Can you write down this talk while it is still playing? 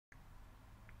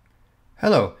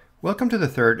Hello, welcome to the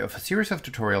third of a series of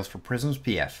tutorials for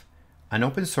PRISMS-PF, an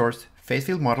open source phase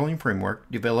field modeling framework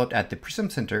developed at the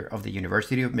PRISM Center of the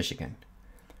University of Michigan.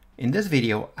 In this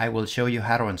video, I will show you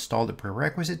how to install the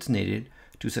prerequisites needed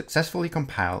to successfully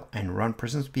compile and run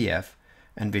PRISMS-PF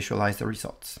and visualize the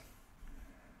results.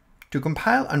 To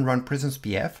compile and run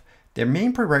PRISMS-PF, the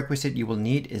main prerequisite you will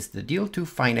need is the DL2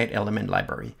 finite element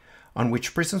library, on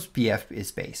which PRISMS-PF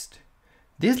is based.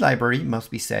 This library must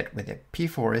be set with the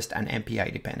pforest and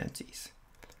MPI dependencies.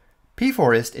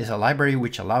 pforest is a library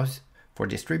which allows for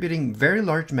distributing very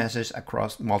large meshes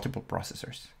across multiple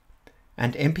processors.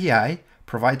 And MPI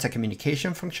provides a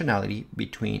communication functionality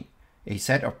between a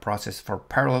set of processes for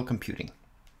parallel computing.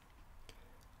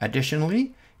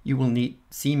 Additionally, you will need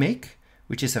CMake,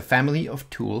 which is a family of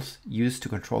tools used to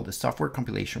control the software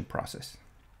compilation process.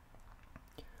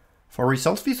 For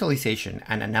results visualization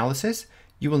and analysis,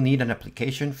 you will need an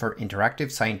application for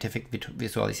interactive scientific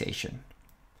visualization.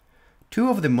 Two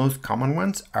of the most common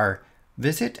ones are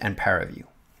Visit and ParaView.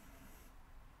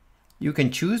 You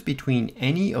can choose between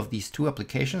any of these two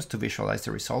applications to visualize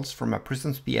the results from a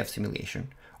PRISMS-PF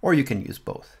simulation, or you can use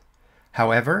both.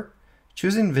 However,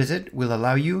 choosing Visit will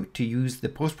allow you to use the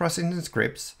post-processing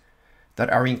scripts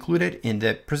that are included in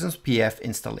the PRISMS-PF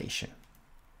installation.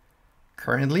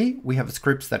 Currently, we have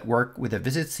scripts that work with a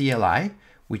Visit CLI,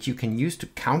 which you can use to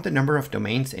count the number of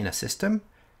domains in a system,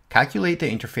 calculate the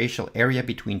interfacial area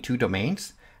between two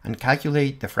domains, and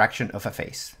calculate the fraction of a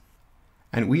face.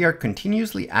 And we are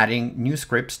continuously adding new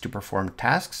scripts to perform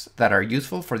tasks that are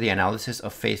useful for the analysis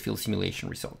of phase field simulation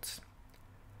results.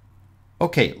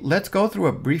 Okay, let's go through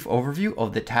a brief overview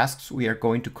of the tasks we are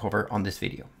going to cover on this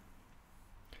video.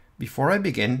 Before I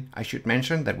begin, I should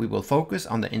mention that we will focus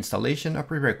on the installation of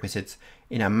prerequisites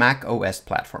in a Mac OS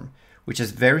platform, which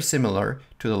is very similar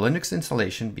to the Linux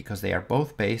installation because they are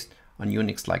both based on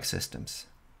Unix-like systems.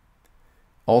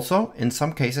 Also, in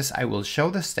some cases, I will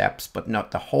show the steps, but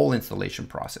not the whole installation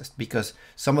process, because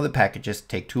some of the packages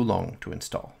take too long to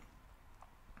install.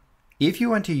 If you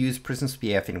want to use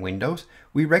PRISMS-PF in Windows,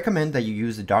 we recommend that you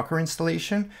use the Docker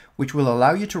installation, which will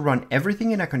allow you to run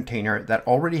everything in a container that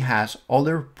already has all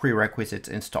the prerequisites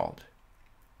installed.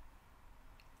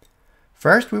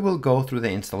 First, we will go through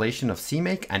the installation of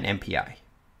CMake and MPI.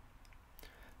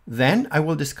 Then I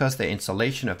will discuss the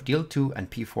installation of DL2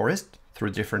 and pforest through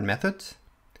different methods.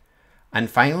 And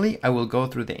finally, I will go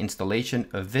through the installation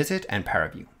of Visit and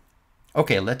ParaView.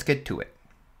 Okay, let's get to it.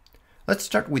 Let's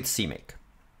start with CMake.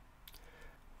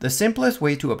 The simplest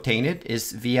way to obtain it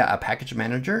is via a package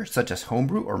manager such as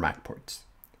Homebrew or MacPorts.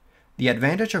 The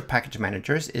advantage of package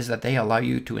managers is that they allow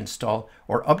you to install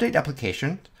or update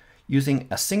applications using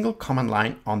a single command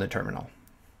line on the terminal.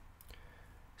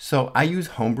 So I use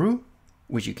Homebrew,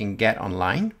 which you can get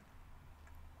online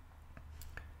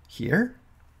here.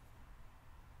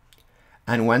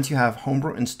 And once you have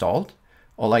Homebrew installed,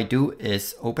 all I do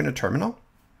is open a terminal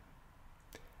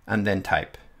and then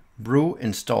type brew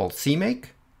install CMake.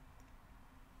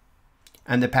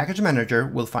 And the package manager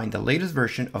will find the latest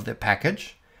version of the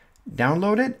package,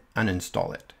 download it and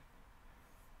install it.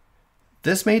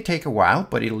 This may take a while,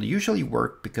 but it'll usually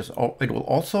work because it will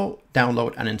also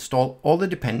download and install all the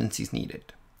dependencies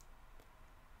needed.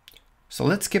 So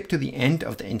let's skip to the end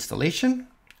of the installation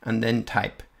and then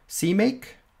type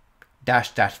CMake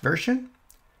 -- version.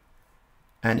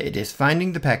 And it is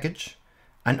finding the package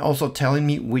and also telling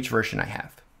me which version I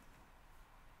have.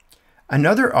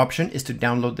 Another option is to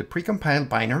download the precompiled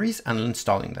binaries and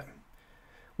installing them,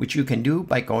 which you can do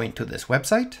by going to this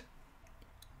website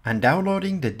and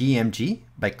downloading the DMG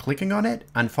by clicking on it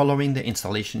and following the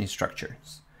installation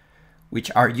instructions,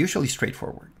 which are usually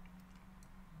straightforward.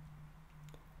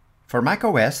 For Mac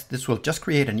OS, this will just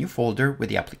create a new folder with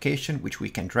the application, which we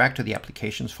can drag to the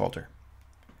applications folder.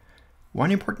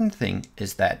 One important thing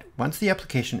is that once the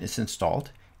application is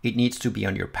installed, it needs to be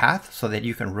on your path so that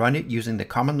you can run it using the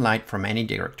command line from any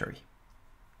directory.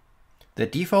 The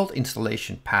default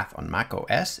installation path on Mac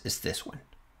OS is this one.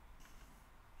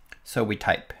 So we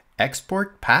type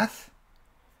export path,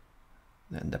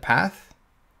 then the path.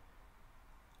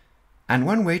 And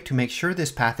one way to make sure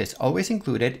this path is always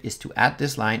included is to add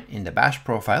this line in the bash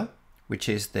profile, which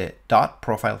is the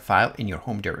 .profile file in your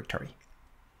home directory.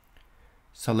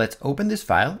 So let's open this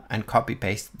file and copy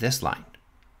paste this line.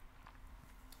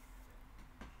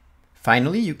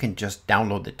 Finally, you can just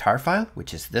download the tar file,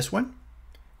 which is this one,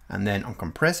 and then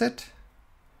uncompress it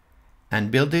and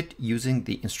build it using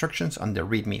the instructions on the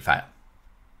README file.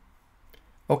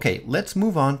 Okay, let's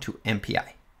move on to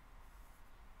MPI.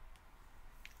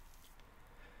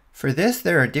 For this,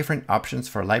 there are different options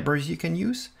for libraries you can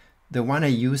use. The one I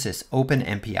use is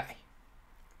OpenMPI.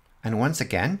 And once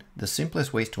again, the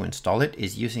simplest ways to install it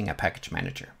is using a package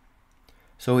manager.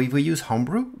 So if we use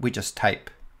Homebrew, we just type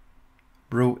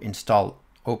brew install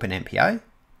openMPI.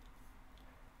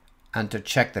 And to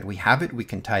check that we have it, we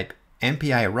can type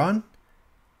MPI run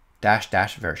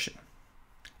 -- version.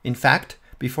 In fact,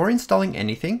 before installing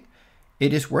anything,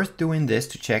 it is worth doing this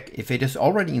to check if it is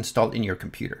already installed in your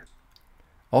computer.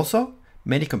 Also,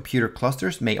 many computer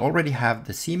clusters may already have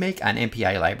the CMake and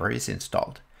MPI libraries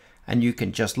installed, and you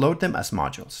can just load them as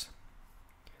modules.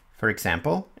 For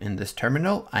example, in this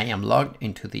terminal, I am logged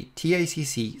into the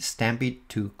TACC Stampede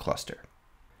 2 cluster.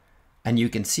 And you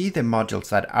can see the modules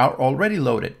that are already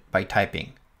loaded by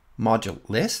typing module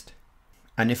list.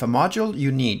 And if a module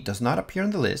you need does not appear on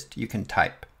the list, you can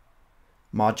type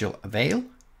module avail,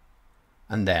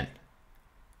 and then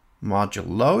module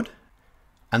load,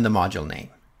 and the module name.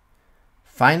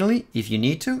 Finally, if you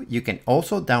need to, you can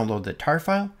also download the tar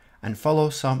file and follow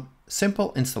some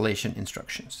simple installation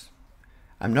instructions.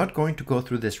 I'm not going to go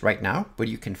through this right now, but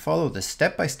you can follow the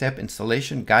step-by-step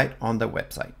installation guide on the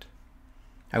website.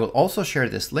 I will also share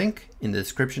this link in the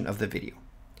description of the video.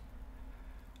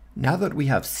 Now that we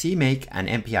have CMake and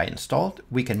MPI installed,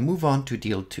 we can move on to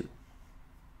Deal 2.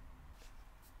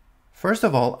 First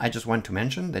of all, I just want to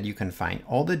mention that you can find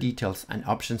all the details and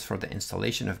options for the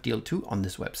installation of Deal 2 on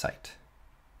this website.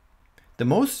 The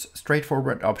most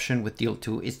straightforward option with Deal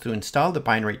 2 is to install the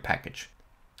binary package,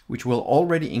 which will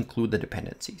already include the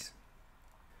dependencies.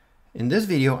 In this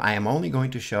video, I am only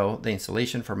going to show the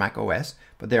installation for Mac OS,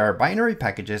 but there are binary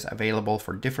packages available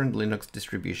for different Linux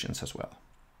distributions as well.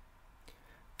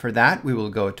 For that, we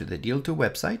will go to the Deal 2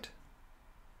 website,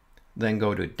 then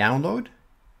go to Download,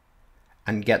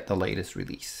 and get the latest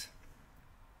release.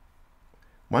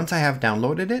 Once I have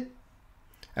downloaded it,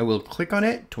 I will click on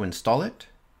it to install it.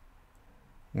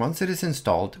 Once it is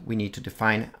installed, we need to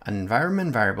define an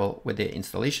environment variable with the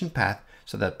installation path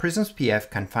so that PRISMS-PF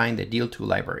can find the Deal 2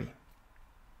 library.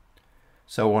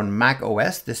 So on Mac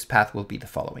OS, this path will be the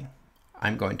following.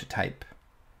 I'm going to type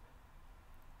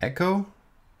echo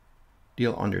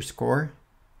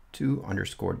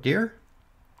deal_2_dir.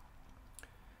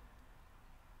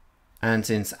 And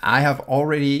since I have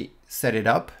already set it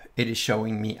up, it is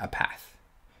showing me a path.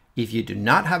 If you do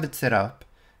not have it set up,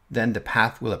 then the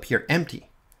path will appear empty.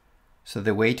 So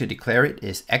the way to declare it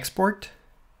is export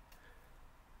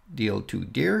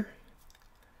deal2dir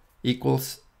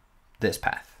equals this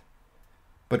path.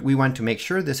 But we want to make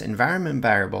sure this environment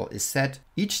variable is set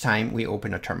each time we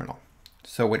open a terminal.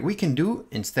 So what we can do,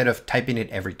 instead of typing it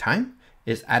every time,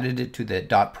 is add it to the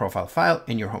 .profile file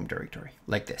in your home directory,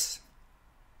 like this.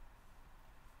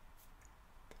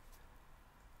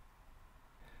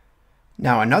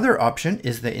 Now another option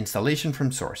is the installation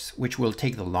from source, which will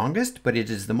take the longest, but it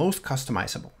is the most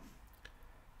customizable.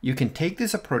 You can take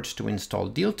this approach to install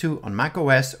Deal 2 on Mac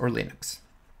OS or Linux.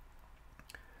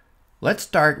 Let's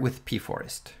start with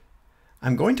pforest.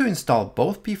 I'm going to install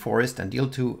both pforest and Deal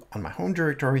 2 on my home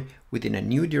directory within a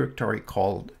new directory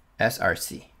called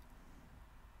src.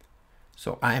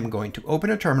 So I am going to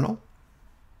open a terminal,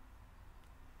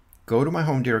 go to my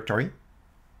home directory,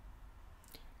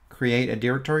 create a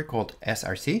directory called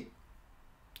src,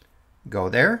 go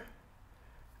there,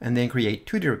 and then create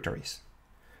two directories.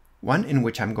 One in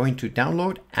which I'm going to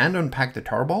download and unpack the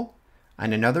tarball,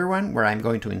 and another one where I'm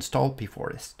going to install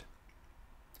pforest.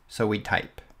 So we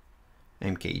type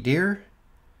mkdir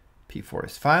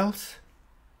pforest files,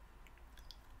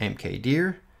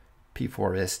 mkdir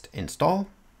pforest install,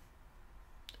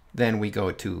 then we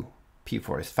go to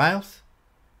pforest files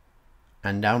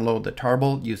and download the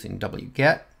tarball using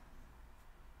wget.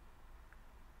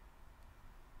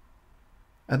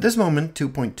 At this moment,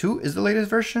 2.2 is the latest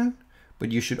version,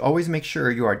 but you should always make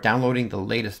sure you are downloading the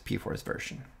latest pforest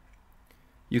version.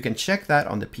 You can check that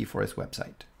on the pforest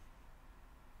website.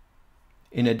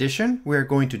 In addition, we are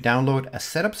going to download a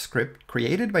setup script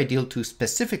created by Deal 2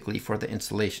 specifically for the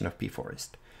installation of pforest.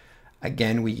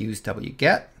 Again, we use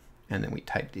wget, and then we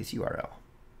type this URL.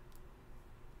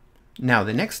 Now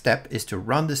the next step is to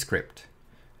run the script.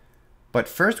 But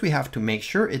first we have to make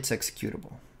sure it's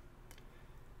executable.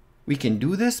 We can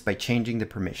do this by changing the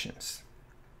permissions.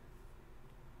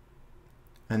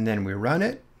 And then we run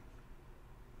it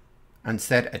and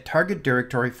set a target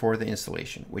directory for the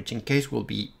installation, which in case will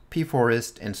be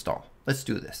pforest install. Let's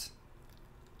do this.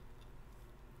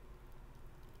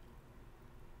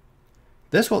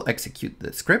 This will execute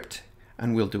the script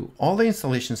and we'll do all the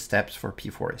installation steps for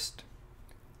pforest.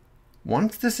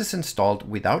 Once this is installed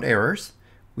without errors,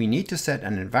 we need to set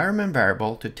an environment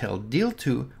variable to tell Deal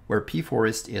 2 where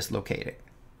pforest is located.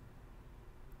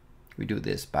 We do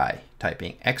this by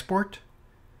typing export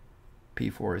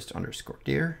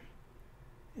pforest_dir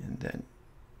and then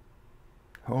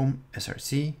home,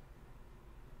 src,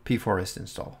 pforest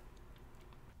install.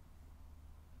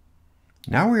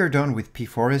 Now we are done with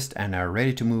pforest and are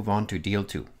ready to move on to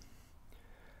DL2.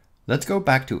 Let's go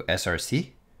back to src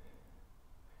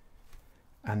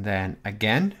and then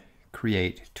again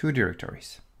create two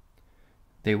directories.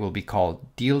 They will be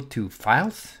called DL2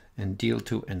 files and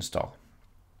DL2 install.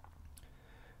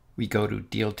 We go to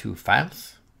DL2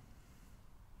 files,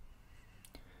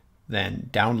 then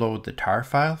download the tar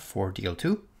file for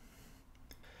DL2.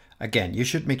 Again, you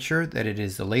should make sure that it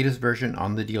is the latest version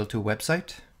on the DL2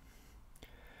 website.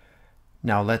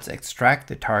 Now let's extract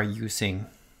the tar using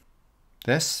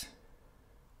this.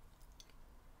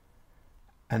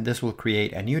 And this will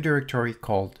create a new directory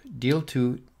called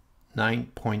DL2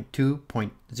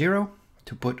 9.2.0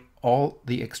 to put all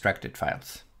the extracted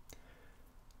files.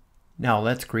 Now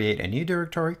let's create a new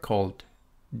directory called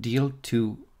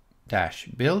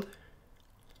DL2-build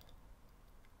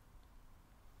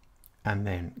and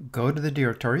then go to the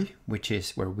directory, which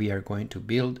is where we are going to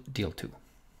build DL2.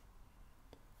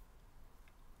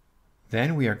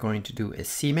 Then we are going to do a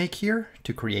cmake here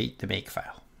to create the make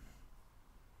file.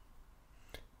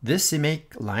 This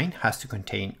cmake line has to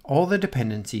contain all the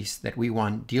dependencies that we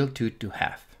want DL2 to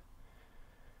have.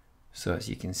 So as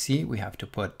you can see, we have to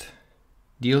put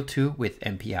DL2 with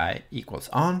MPI equals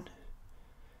on,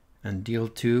 and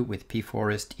DL2 with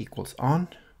pforest equals on,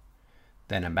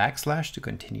 then a backslash to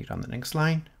continue it on the next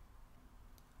line,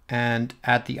 and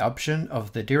add the option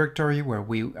of the directory where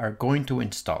we are going to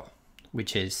install,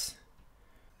 which is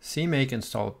cmake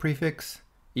install prefix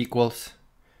equals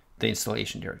the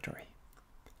installation directory.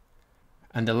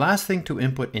 And the last thing to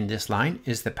input in this line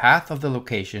is the path of the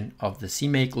location of the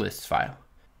cmake list file,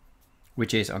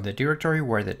 which is on the directory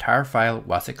where the tar file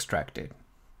was extracted.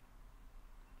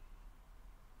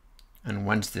 And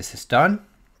once this is done,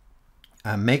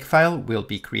 a make file will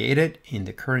be created in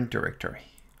the current directory.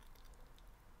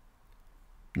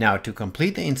 Now to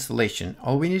complete the installation,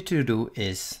 all we need to do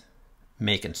is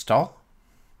make install.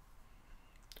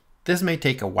 This may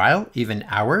take a while, even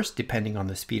hours, depending on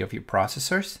the speed of your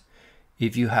processors.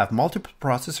 If you have multiple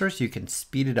processors, you can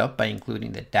speed it up by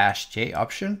including the -J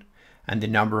option and the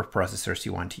number of processors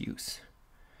you want to use.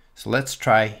 So let's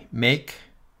try make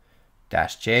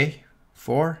 -J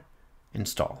for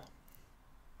install.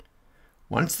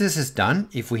 Once this is done,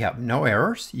 if we have no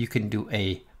errors, you can do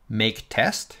a make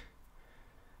test,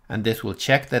 and this will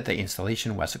check that the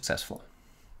installation was successful.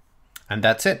 And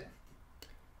that's it.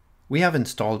 We have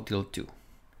installed DL2.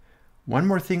 One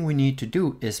more thing we need to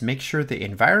do is make sure the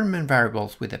environment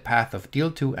variables with the path of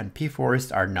DL2 and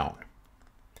pforest are known.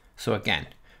 So again,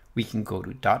 we can go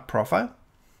to .profile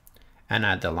and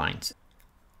add the lines.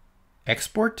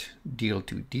 Export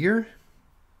DL2 dir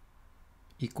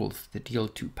equals the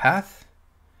DL2 path,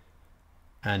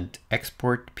 and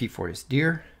export pforest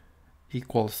dir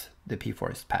equals the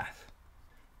pforest path.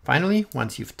 Finally,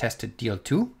 once you've tested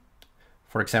DL2,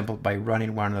 for example, by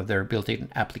running one of their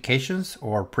built-in applications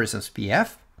or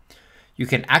PRISMS-PF, you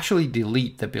can actually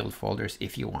delete the build folders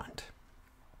if you want.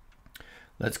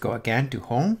 Let's go again to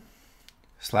home/src,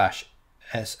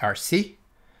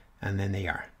 and then they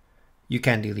are. You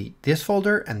can delete this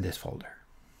folder and this folder.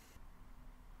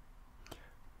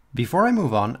 Before I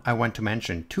move on, I want to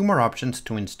mention two more options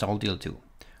to install DL2,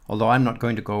 although I'm not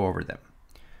going to go over them.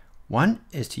 One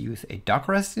is to use a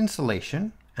Dockerized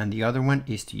installation, and the other one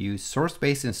is to use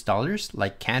source-based installers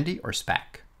like Candy or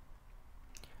SPAC.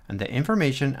 And the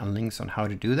information and links on how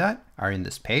to do that are in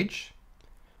this page,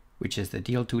 which is the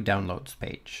DL2 downloads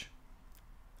page.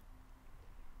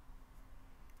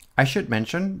 I should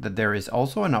mention that there is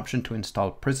also an option to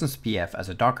install PRISMS-PF as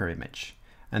a Docker image,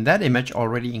 and that image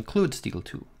already includes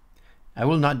DL2. I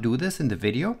will not do this in the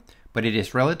video, but it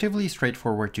is relatively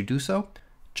straightforward to do so.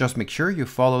 Just make sure you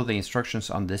follow the instructions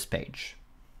on this page.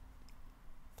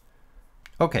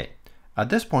 Okay, at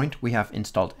this point we have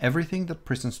installed everything that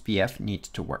PRISMS-PF needs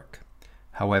to work.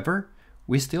 However,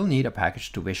 we still need a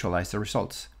package to visualize the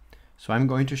results. So I'm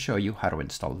going to show you how to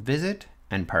install Visit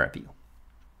and ParaView.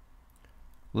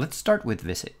 Let's start with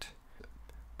Visit.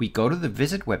 We go to the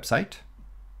Visit website,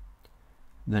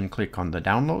 then click on the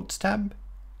Downloads tab,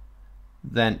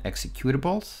 then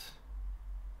Executables,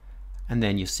 and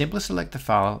then you simply select the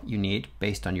file you need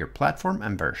based on your platform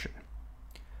and version.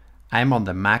 I'm on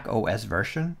the Mac OS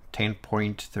version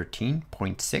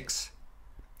 10.13.6,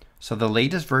 so the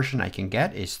latest version I can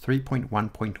get is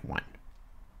 3.1.1.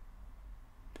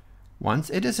 Once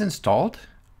it is installed,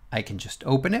 I can just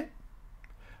open it,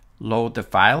 load the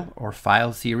file or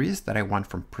file series that I want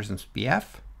from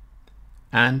PRISMS-PF,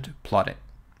 and plot it.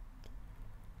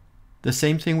 The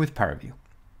same thing with ParaView.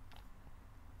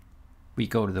 we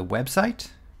go to the website,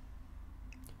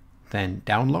 then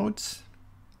Downloads,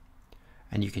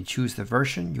 and you can choose the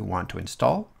version you want to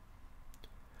install.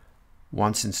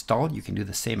 Once installed, you can do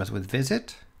the same as with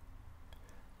Visit.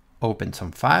 Open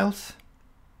some files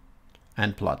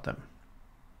and plot them.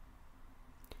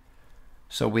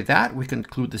 So with that, we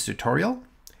conclude this tutorial.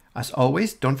 As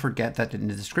always, don't forget that in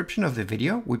the description of the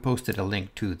video, we posted a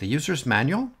link to the user's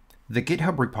manual, the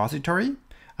GitHub repository,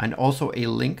 and also a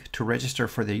link to register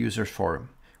for the users forum,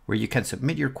 where you can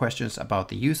submit your questions about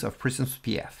the use of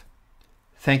PRISMS-PF.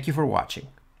 Thank you for watching.